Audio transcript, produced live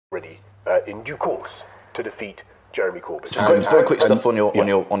ready in due course to defeat Jeremy Corbyn. Just very quick stuff on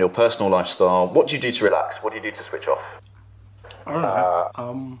your personal lifestyle. What do you do to relax? What do you do to switch off? I don't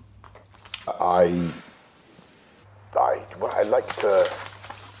know. I like to.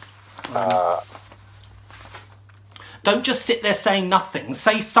 Don't just sit there saying nothing.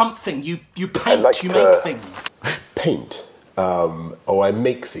 Say something. You paint. You make things. Paint. I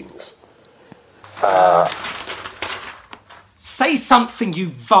make things. Say something, you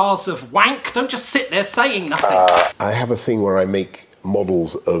vase of wank. Don't just sit there saying nothing. I have a thing where I make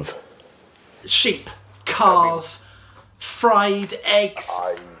models of sheep, cars, fried eggs.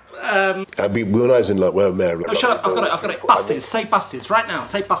 When I was in like where Mary. Oh, shut up! I've got it. Buses. Say buses right now.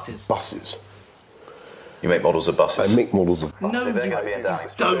 Say buses. Buses. You make models of buses. I make models of. No, you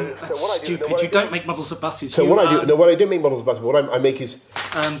don't. That's stupid. You don't make models of buses. So what I do? No, what I don't make models of buses. What I make is.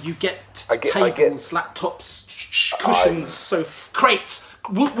 You get tables, laptops, cushions, crates,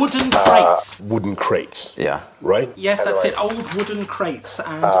 wooden crates. Wooden crates. Yeah. Right. Yes, that's it. Old wooden crates,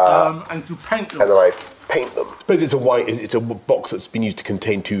 and you paint them. And then I paint them. I suppose it's a wine. It's a box that's been used to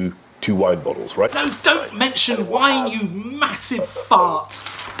contain two wine bottles, right? No, don't mention wine, you massive fart.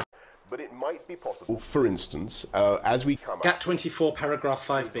 But it might be possible. For instance, as we come GATT 24, paragraph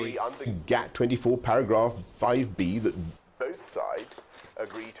 5b. GATT 24, paragraph 5b, that both sides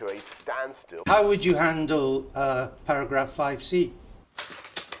agree to a standstill. How would you handle paragraph 5c?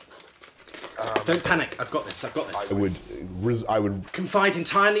 Don't panic. I've got this. I would confide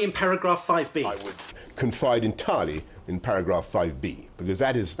entirely in paragraph 5b. I would confide entirely in paragraph 5b because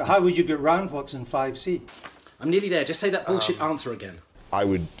that is. So how would you get round what's in 5c? I'm nearly there. Just say that bullshit answer again. I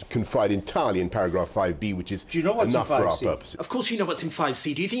would confide entirely in paragraph 5b, which is enough for our purposes. Of course you know what's in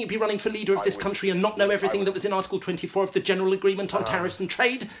 5c. Do you think you'd be running for leader of this country and not know everything that was in Article 24 of the General Agreement on Tariffs and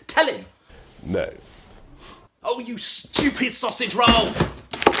Trade? Tell him. No. Oh, you stupid sausage roll!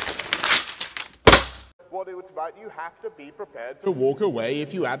 What it's about, you have to be prepared to walk away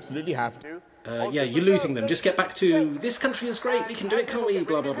if you absolutely have to. Yeah, you're losing them. Just get back to, this country is great, we can do it, can't we?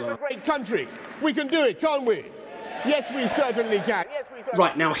 Blah, blah, blah. It's a great country. We can do it, can't we? Yes, we certainly can.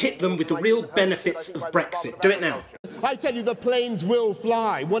 Right, now hit them with the real benefits of Brexit. Do it now. I tell you, the planes will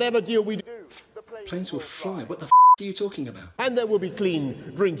fly, whatever deal we do. Planes will fly? What the f*** are you talking about? And there will be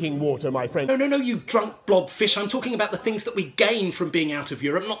clean drinking water, my friend. No, you drunk blobfish. I'm talking about the things that we gain from being out of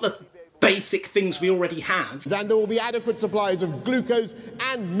Europe, not the basic things we already have. And there will be adequate supplies of glucose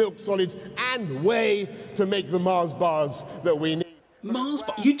and milk solids and whey to make the Mars bars that we need. Mars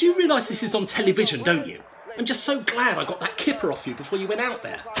bars? You do realise this is on television, don't you? I'm just so glad I got that kipper off you before you went out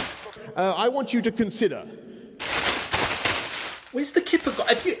there. I want you to consider. Where's the kipper got?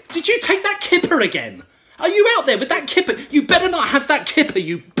 Did you take that kipper again? Are you out there with that kipper? You better not have that kipper,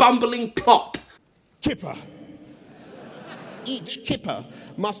 you bumbling plop. Kipper. Each kipper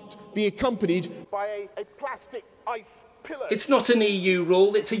must be accompanied by a plastic ice pillow. It's not an EU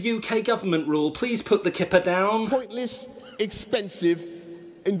rule, it's a UK government rule. Please put the kipper down. Pointless, expensive,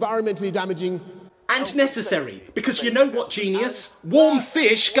 environmentally damaging. And necessary, because you know what, genius? Warm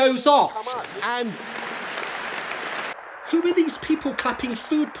fish goes off. And who are these people clapping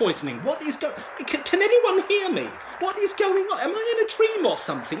food poisoning? What is going? Can anyone hear me? What is going on? Am I in a dream or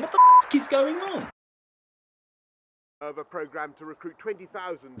something? What the f*** is going on? Of a programme to recruit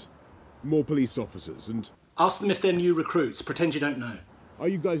 20,000 more police officers, and ask them if they're new recruits. Pretend you don't know. Are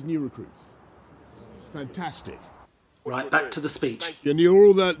you guys new recruits? Fantastic. Right, back to the speech. And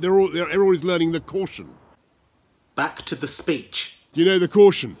everyone is learning the caution. Back to the speech. Do you know the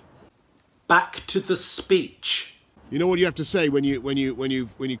caution? Back to the speech. You know what you have to say when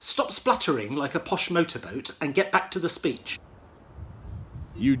you stop spluttering like a posh motorboat and get back to the speech.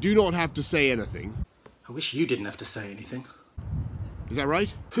 You do not have to say anything. I wish you didn't have to say anything. Is that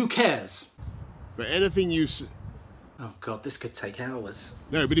right? Who cares? But anything you oh God, this could take hours.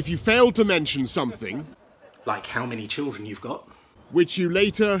 No, but if you fail to mention something, like how many children you've got, which you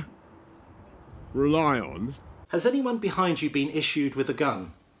later rely on. Has anyone behind you been issued with a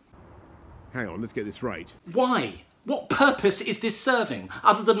gun? Hang on, let's get this right. Why? What purpose is this serving,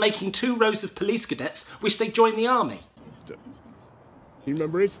 other than making 2 rows of police cadets wish they'd join the army? Do you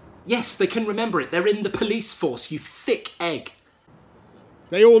remember it? Yes, they can remember it. They're in the police force, you thick egg.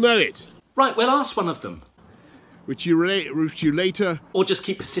 They all know it. Right, well, ask one of them. Which you later... Or just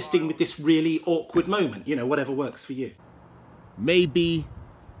keep persisting with this really awkward moment, you know, whatever works for you. Maybe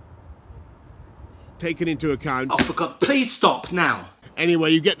taken into account... Oh, for God, please stop now.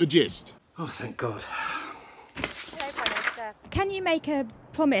 Anyway, you get the gist. Oh, thank God. Can you make a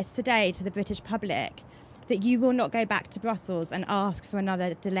promise today to the British public that you will not go back to Brussels and ask for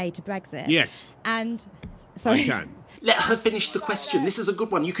another delay to Brexit? Yes. And... Sorry. I can. Let her finish the question. This is a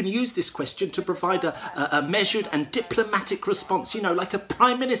good one. You can use this question to provide a measured and diplomatic response, you know, like a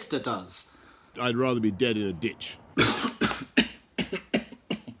Prime Minister does. I'd rather be dead in a ditch.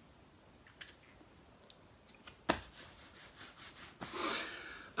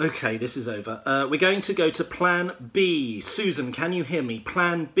 Okay, this is over. We're going to go to Plan B. Susan, can you hear me?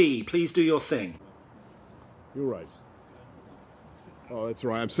 Plan B. Please do your thing. You're right. Oh, that's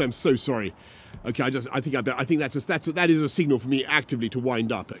right. I'm so sorry. Okay, I think that is a signal for me actively to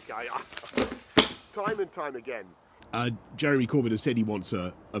wind up. Okay, time and time again. Jeremy Corbyn has said he wants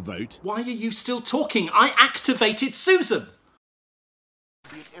a vote. Why are you still talking? I activated Susan.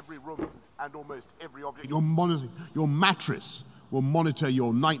 In every room and almost every object. Your mattress will monitor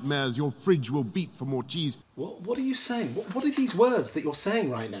your nightmares. Your fridge will beep for more cheese. What are you saying? What are these words that you're saying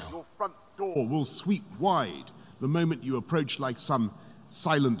right now? Your front door will sweep wide the moment you approach like some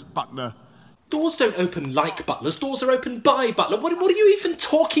silent butler. Doors don't open like butlers. Doors are opened by butler. What are you even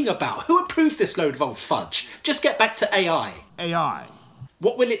talking about? Who approved this load of old fudge? Just get back to AI. AI.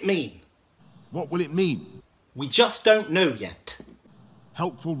 What will it mean? What will it mean? We just don't know yet.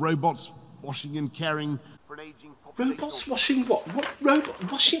 Helpful robots washing and caring for an aging population. Robots washing what? What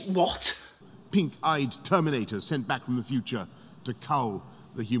robot washing what? Pink-eyed Terminators sent back from the future to cull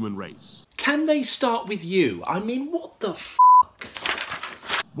the human race. Can they start with you? I mean, what the f***?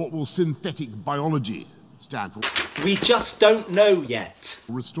 What will synthetic biology stand for? We just don't know yet.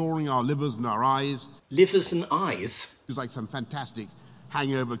 Restoring our livers and our eyes. Livers and eyes? It's like some fantastic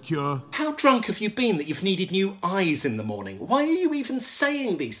hangover cure. How drunk have you been that you've needed new eyes in the morning? Why are you even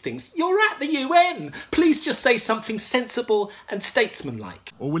saying these things? You're at the UN! Please just say something sensible and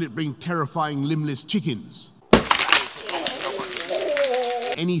statesmanlike. Or will it bring terrifying limbless chickens?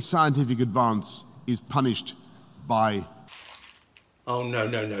 Any scientific advance is punished by... Oh,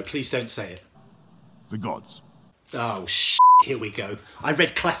 no, please don't say it. The gods. Oh, here we go. I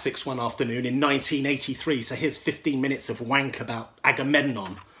read classics one afternoon in 1983, so here's 15 minutes of wank about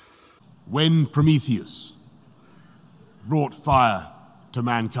Agamemnon. When Prometheus brought fire to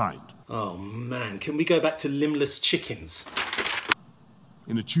mankind. Oh, man, can we go back to limbless chickens?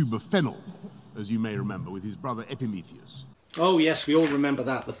 In a tube of fennel, as you may remember, with his brother Epimetheus. Oh, yes, we all remember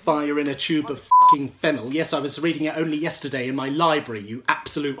that. The fire in a tube of f***ing fennel. Yes, I was reading it only yesterday in my library, you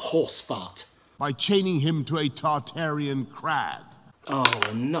absolute horse fart. By chaining him to a Tartarian crag. Oh,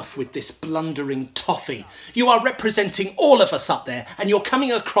 enough with this blundering toffee. You are representing all of us up there, and you're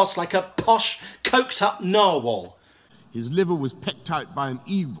coming across like a posh, coked-up narwhal. His liver was pecked out by an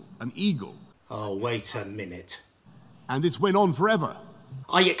eagle. Oh, wait a minute. And this went on forever.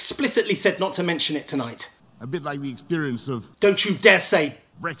 I explicitly said not to mention it tonight. A bit like the experience of... Don't you dare say...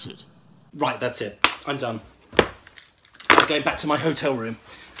 Brexit. Right, that's it. I'm done. I'm going back to my hotel room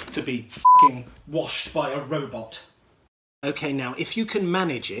to be f***ing washed by a robot. Okay, now, if you can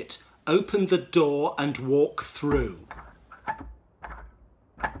manage it, open the door and walk through.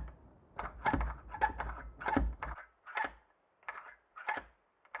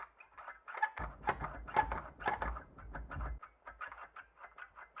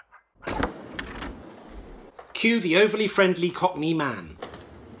 Cue the overly friendly Cockney man.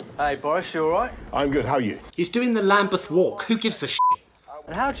 Hey Boris, you alright? I'm good, how are you? He's doing the Lambeth walk. Who gives a shit?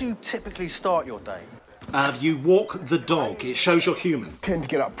 And how do you typically start your day? You walk the dog. It shows you're human. Tend to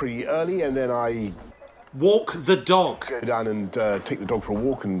get up pretty early and then I... Walk the dog. Go down and take the dog for a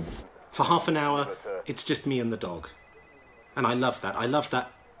walk and... For half an hour, it's just me and the dog. And I love that. I love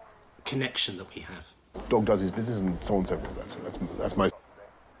that connection that we have. Dog does his business and so on and so forth. That's my...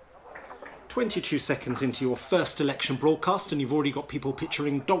 22 seconds into your first election broadcast and you've already got people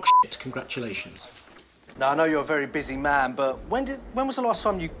picturing dog shit. Congratulations. Now, I know you're a very busy man, but when was the last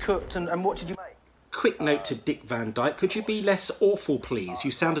time you cooked and what did you make? Quick note to Dick Van Dyke. Could you be less awful, please?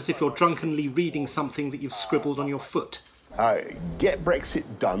 You sound as if you're drunkenly reading something that you've scribbled on your foot. Get Brexit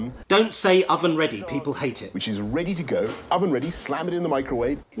done. Don't say oven ready. People hate it. Which is ready to go. Oven ready, slam it in the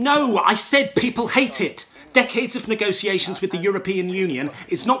microwave. No, I said people hate it. Decades of negotiations with the European Union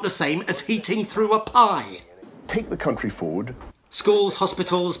is not the same as heating through a pie. Take the country forward. Schools,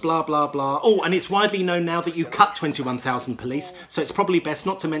 hospitals, blah, blah, blah. Oh, and it's widely known now that you cut 21,000 police, so it's probably best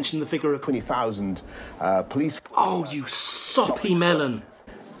not to mention the figure of... 20,000 police... Oh, you soppy melon.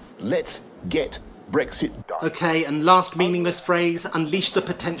 Let's get Brexit done. OK, and last meaningless phrase, unleash the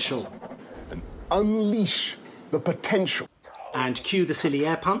potential. And unleash the potential. And cue the silly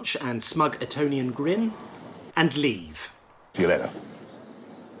air punch and smug Etonian grin. And leave. See you later.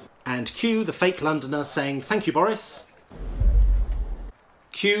 And cue the fake Londoner saying, thank you, Boris.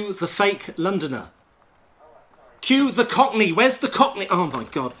 Cue the fake Londoner. Cue the Cockney. Where's the Cockney? Oh, my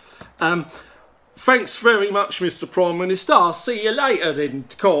God. Thanks very much, Mr. Prime Minister. I'll see you later then,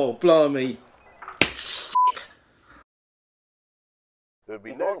 Cole, blimey. There will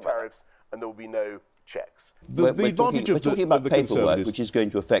be no tariffs and there will be no checks. We're talking about paperwork, which is going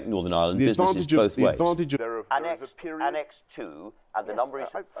to affect Northern Ireland businesses both ways. Annex 2, and the number is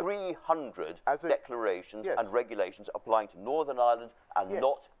 300 declarations and regulations applying to Northern Ireland and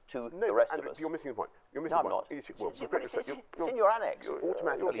not to the rest of us. You're missing the point. You're missing No, the I'm point. not. It's in your annex.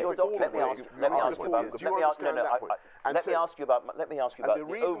 Automatically. Let me ask you about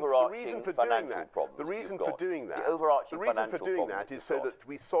the overarching financial problem. The reason for doing that is so that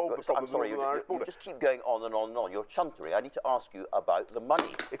we solve the problem of the Northern Irish border. You just keep going on and on and on. You're chuntery. I need to ask you about the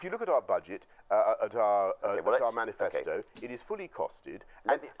money. If you look at our budget, at our manifesto, it is fully costed.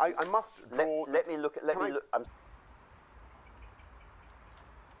 And I must draw. Let me look.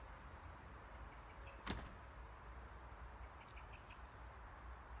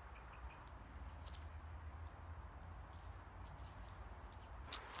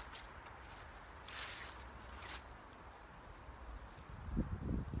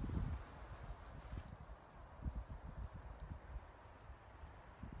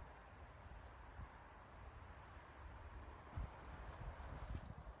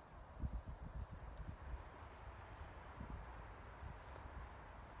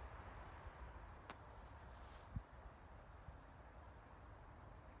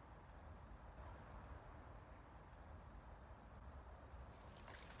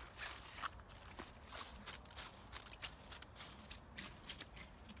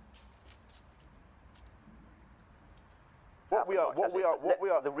 What we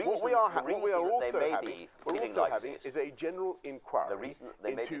are also having is a general inquiry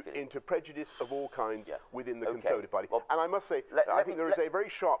into prejudice of all kinds within the Conservative Party. And I must say, I think there is a very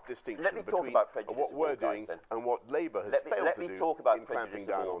sharp distinction between what we're doing and what Labour has failed to do in clamping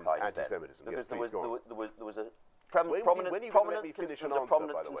down on anti-Semitism. Because there was a prominent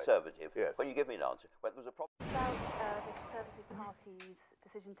Conservative. When you give me an answer, there was a problem. About the Conservative Party's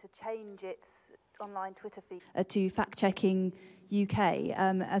decision to change its online Twitter feed to fact-checking UK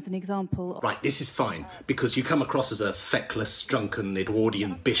as an example. Right, this is fine, because you come across as a feckless, drunken,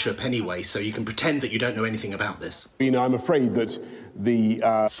 Edwardian bishop anyway, so you can pretend that you don't know anything about this. You know, I'm afraid that the...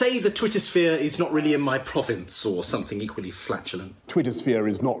 Say the Twitter sphere is not really in my province, or something equally flatulent. Twitter sphere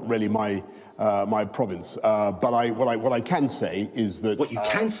is not really my province, but what I can say is that... What you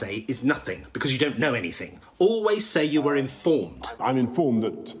can say is nothing, because you don't know anything. Always say you were informed. I'm informed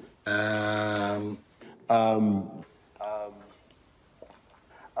that... Oh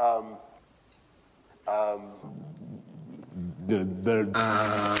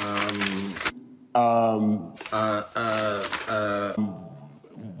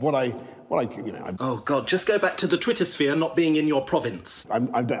God! Just go back to the Twitter sphere not being in your province. I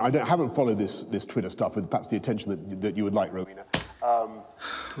haven't followed this Twitter stuff with perhaps the attention that you would like, Rowena.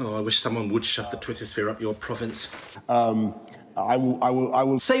 Oh, I wish someone would shove the Twitter sphere up your province. I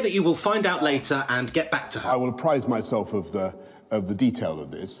will say that you will find out later and get back to her. I will apprise myself of the detail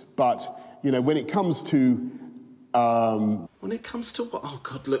of this, but you know, when it comes to when it comes to what? Oh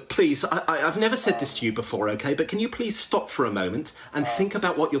God! Look, please. I've never said this to you before, okay? But can you please stop for a moment and think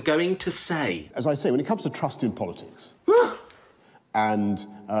about what you're going to say? As I say, when it comes to trust in politics, and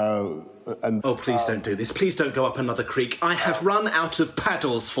oh, please don't do this. Please don't go up another creek. I have run out of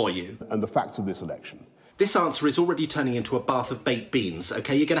paddles for you. And the facts of this election. This answer is already turning into a bath of baked beans,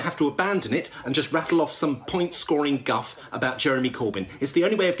 okay? You're going to have to abandon it and just rattle off some point-scoring guff about Jeremy Corbyn. It's the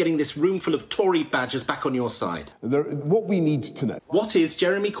only way of getting this room full of Tory badgers back on your side. What we need to know... What is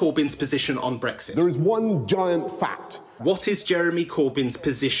Jeremy Corbyn's position on Brexit? There is one giant fact. What is Jeremy Corbyn's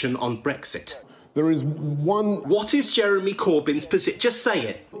position on Brexit? There is one... What is Jeremy Corbyn's position? Just say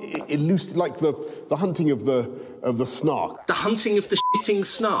it. Like the hunting of the snark. The hunting of the shitting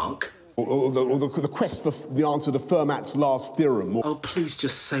snark? Or the quest for the answer to Fermat's last theorem. Oh, please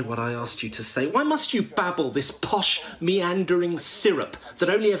just say what I asked you to say. Why must you babble this posh, meandering syrup that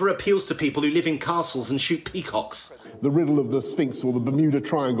only ever appeals to people who live in castles and shoot peacocks? The riddle of the Sphinx or the Bermuda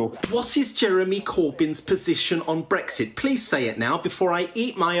Triangle. What is Jeremy Corbyn's position on Brexit? Please say it now before I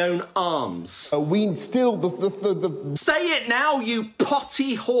eat my own arms. We still... Say it now, you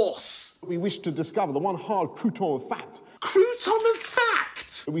potty horse! We wish to discover the one hard crouton of fact. Crouton of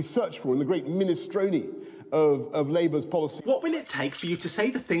fact? We search for in the great minestrone of Labour's policy. What will it take for you to say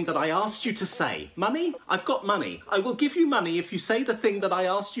the thing that I asked you to say? Money? I've got money. I will give you money if you say the thing that I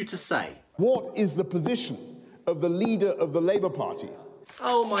asked you to say. What is the position of the leader of the Labour Party?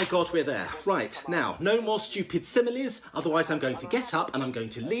 Oh my God, we're there. Right, now, no more stupid similes, otherwise I'm going to get up and I'm going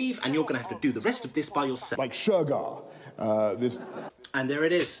to leave and you're going to have to do the rest of this by yourself. Like Shergar, this... And there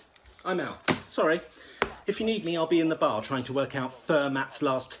it is. I'm out. Sorry. If you need me, I'll be in the bar trying to work out Fermat's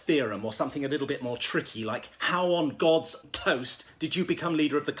last theorem or something a little bit more tricky, like how on God's toast did you become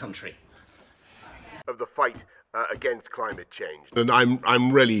leader of the country? Of the fight against climate change. And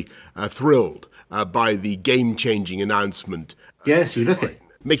I'm really thrilled by the game-changing announcement. Yes, you look it.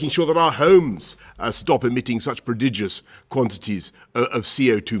 Making sure that our homes stop emitting such prodigious quantities of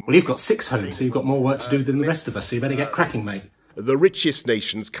CO2. Well, you've got 6 homes, so you've got more work to do than the rest of us, so you better get cracking, mate. The richest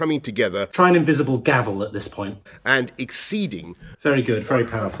nations coming together. Try an invisible gavel at this point. And exceeding. Very good, very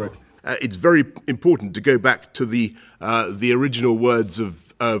powerful. It's very important to go back to the original words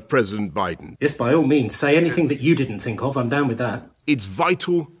of President Biden. Yes, by all means, say anything that you didn't think of. I'm down with that. It's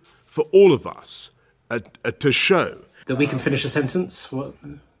vital for all of us to show... That we can finish a sentence? What?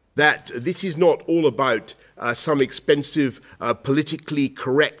 That this is not all about some expensive, politically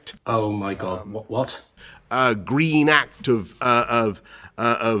correct... Oh, my God. What? Green act of Oh,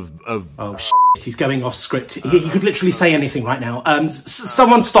 shit. He's going off script. He could literally say anything right now.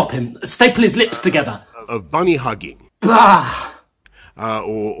 Someone stop him. Staple his lips together. Of bunny hugging. Blah!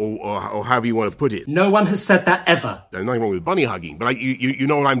 Or however you want to put it. No one has said that ever. There's nothing wrong with bunny hugging, but you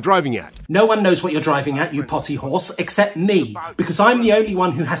know what I'm driving at. No one knows what you're driving at, you potty horse, except me, because I'm the only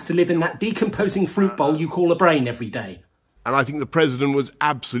one who has to live in that decomposing fruit bowl you call a brain every day. And I think the President was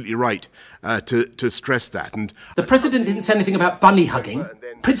absolutely right to stress that. And the President didn't say anything about bunny hugging,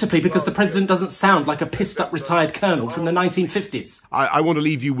 principally because the President doesn't sound like a pissed-up retired colonel from the 1950s. I want to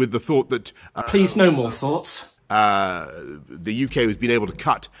leave you with the thought that... Please, no more thoughts. The UK has been able to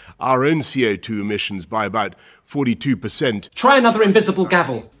cut our own CO2 emissions by about 42%. Try another invisible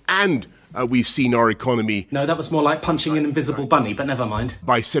gavel. And we've seen our economy... No, that was more like punching an invisible bunny, but never mind.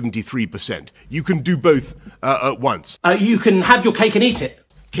 By 73%. You can do both at once. You can have your cake and eat it.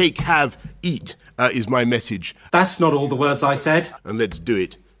 Cake, have, eat is my message. That's not all the words I said. And let's do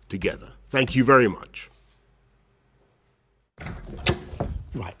it together. Thank you very much.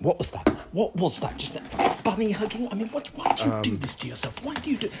 Right, what was that? What was that? Just that bunny hugging? I mean, why do you do this to yourself? Why do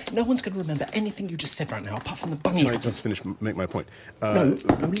you do... No one's going to remember anything you just said right now, apart from the bunny hugging. Let's make my point. No,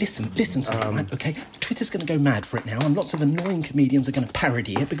 listen to me, right? Okay, Twitter's going to go mad for it now, and lots of annoying comedians are going to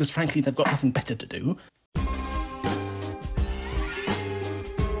parody it, because frankly, they've got nothing better to do.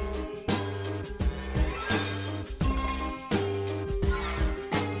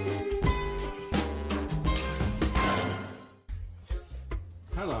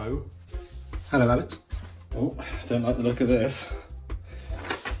 Hello. Hello, Alex. Oh, don't like the look of this.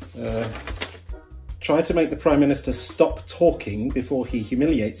 Try to make the Prime Minister stop talking before he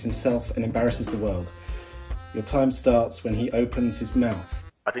humiliates himself and embarrasses the world. Your time starts when he opens his mouth.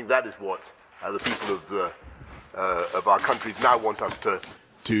 I think that is what the people of our countries now want us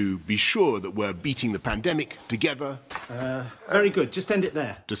to be sure that we're beating the pandemic together. Very good. Just end it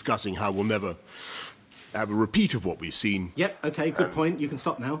there. Discussing how we'll never have a repeat of what we've seen. Yep, okay, good point. You can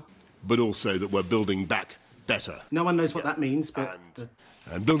stop now. But also that we're building back better. No one knows what that means, but...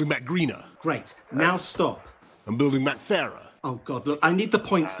 And building back greener. Great. Now stop. And building back fairer. Oh, God, look, I need the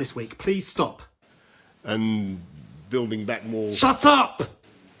points this week. Please stop. And building back more... Shut up!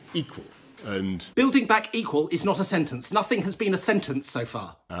 Equal. And... Building back equal is not a sentence. Nothing has been a sentence so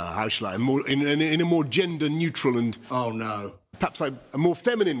far. How shall I? In a more gender-neutral and... Oh, no. Perhaps a more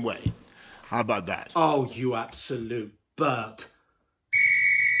feminine way. How about that? Oh, you absolute burp.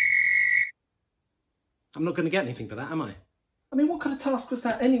 I'm not going to get anything for that, am I? I mean, what kind of task was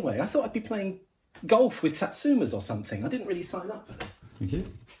that anyway? I thought I'd be playing golf with Satsumas or something. I didn't really sign up for that. Thank you.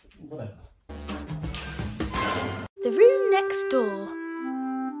 Whatever. The room next door.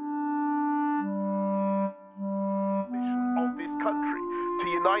 Of this country to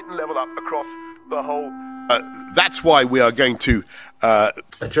unite and level up across the whole... that's why we are going to...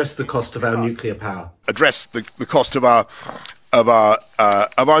 address the cost of our nuclear power. Address the cost of our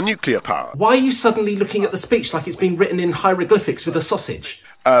nuclear power. Why are you suddenly looking at the speech like it's been written in hieroglyphics with a sausage?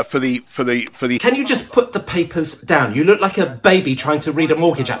 For the... Can you just put the papers down? You look like a baby trying to read a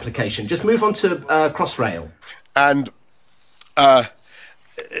mortgage application. Just move on to Crossrail. And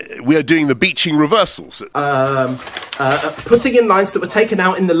we are doing the beaching reversals. Putting in lines that were taken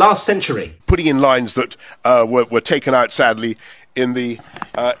out in the last century. Putting in lines that were taken out, sadly, in the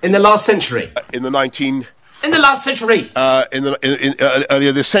last century. In the 19... In the last century.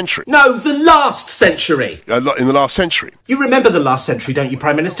 Earlier this century. No, the last century. In the last century. You remember the last century, don't you,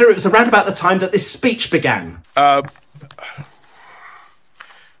 Prime Minister? It was around about the time that this speech began.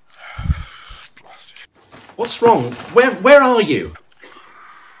 What's wrong? Where are you?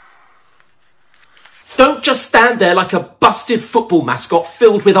 Don't just stand there like a busted football mascot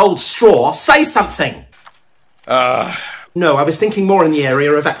filled with old straw. Say something. No, I was thinking more in the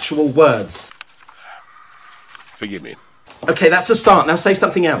area of actual words. Forgive me. Okay, that's a start. Now say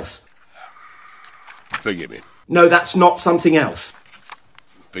something else. Forgive me. No, that's not something else.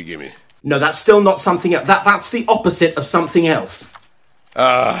 Forgive me. No, that's still not something else. That's the opposite of something else.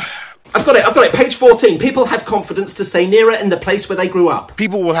 I've got it. Page 14. People have confidence to stay nearer in the place where they grew up.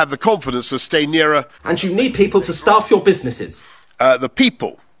 People will have the confidence to stay nearer. And you need people to staff your businesses. The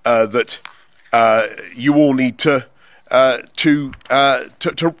people that you all need to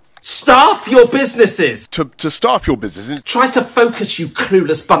staff your businesses! To staff your businesses. Try to focus, you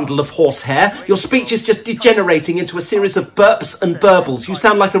clueless bundle of horsehair. Your speech is just degenerating into a series of burps and burbles. You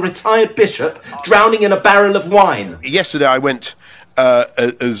sound like a retired bishop drowning in a barrel of wine. Yesterday I went,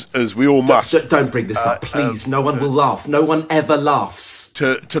 as we all must... Don't bring this up, please. No one will laugh. No one ever laughs.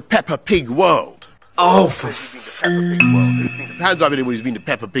 To Peppa Pig World. Oh, for Peppa Pig World. Hands up anyone who's been to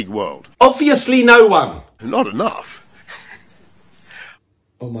Peppa Pig World. Obviously no one. Not enough.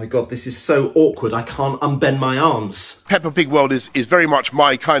 Oh my God, this is so awkward, I can't unbend my arms. Peppa Pig World is very much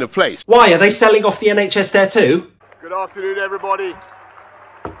my kind of place. Why, are they selling off the NHS there too? Good afternoon, everybody.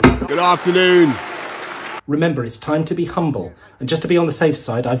 Good afternoon. Remember, it's time to be humble. And just to be on the safe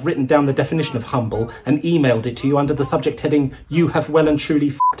side, I've written down the definition of humble and emailed it to you under the subject heading, "You have well and truly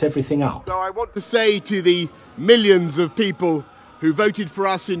f***ed everything up." So I want to say to the millions of people who voted for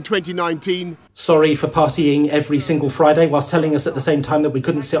us in 2019... Sorry for partying every single Friday whilst telling us at the same time that we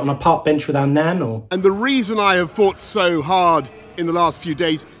couldn't sit on a park bench with our nan, or... And the reason I have fought so hard in the last few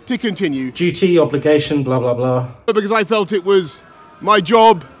days to continue... Duty, obligation, blah, blah, blah. Because I felt it was my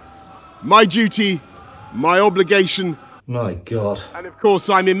job, my duty, my obligation... My God. And of course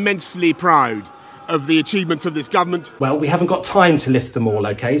I'm immensely proud of the achievements of this government. Well, we haven't got time to list them all,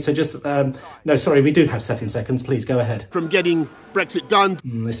 okay? So just, no, sorry, we do have 7 seconds. Please, go ahead. From getting Brexit done.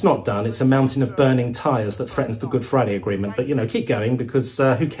 It's not done. It's a mountain of burning tyres that threatens the Good Friday Agreement. But, you know, keep going because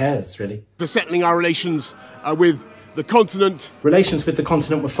who cares, really? To settling our relations with the continent. Relations with the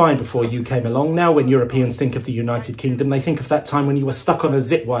continent were fine before you came along. Now when Europeans think of the United Kingdom, they think of that time when you were stuck on a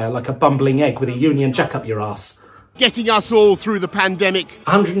zip wire like a bumbling egg with a Union Jack up your arse. Getting us all through the pandemic.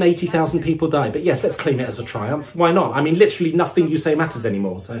 180,000 people died, but yes, let's claim it as a triumph. Why not? I mean, literally nothing you say matters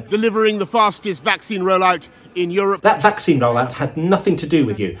anymore, so... Delivering the fastest vaccine rollout in Europe. That vaccine rollout had nothing to do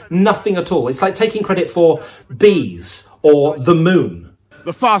with you. Nothing at all. It's like taking credit for bees or the moon.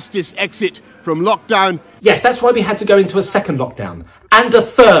 The fastest exit from lockdown. Yes, that's why we had to go into a second lockdown. And a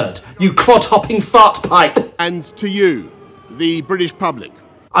third, you clod-hopping fart pipe. And to you, the British public.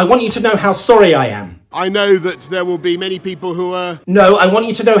 I want you to know how sorry I am. I know that there will be many people who are... No, I want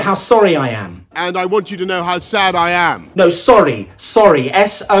you to know how sorry I am. And I want you to know how sad I am. No, sorry.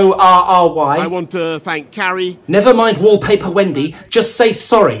 S-O-R-R-Y. I want to thank Carrie. Never mind Wallpaper Wendy. Just say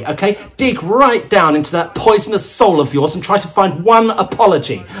sorry, okay? Dig right down into that poisonous soul of yours and try to find one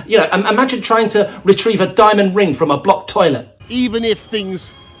apology. You know, imagine trying to retrieve a diamond ring from a blocked toilet. Even if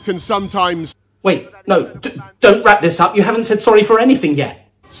things can sometimes... Wait, no, don't wrap this up. You haven't said sorry for anything yet.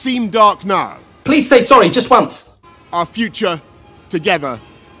 Seem dark now. Please say sorry, just once. Our future together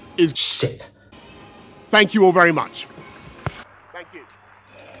is... Shit. Thank you all very much.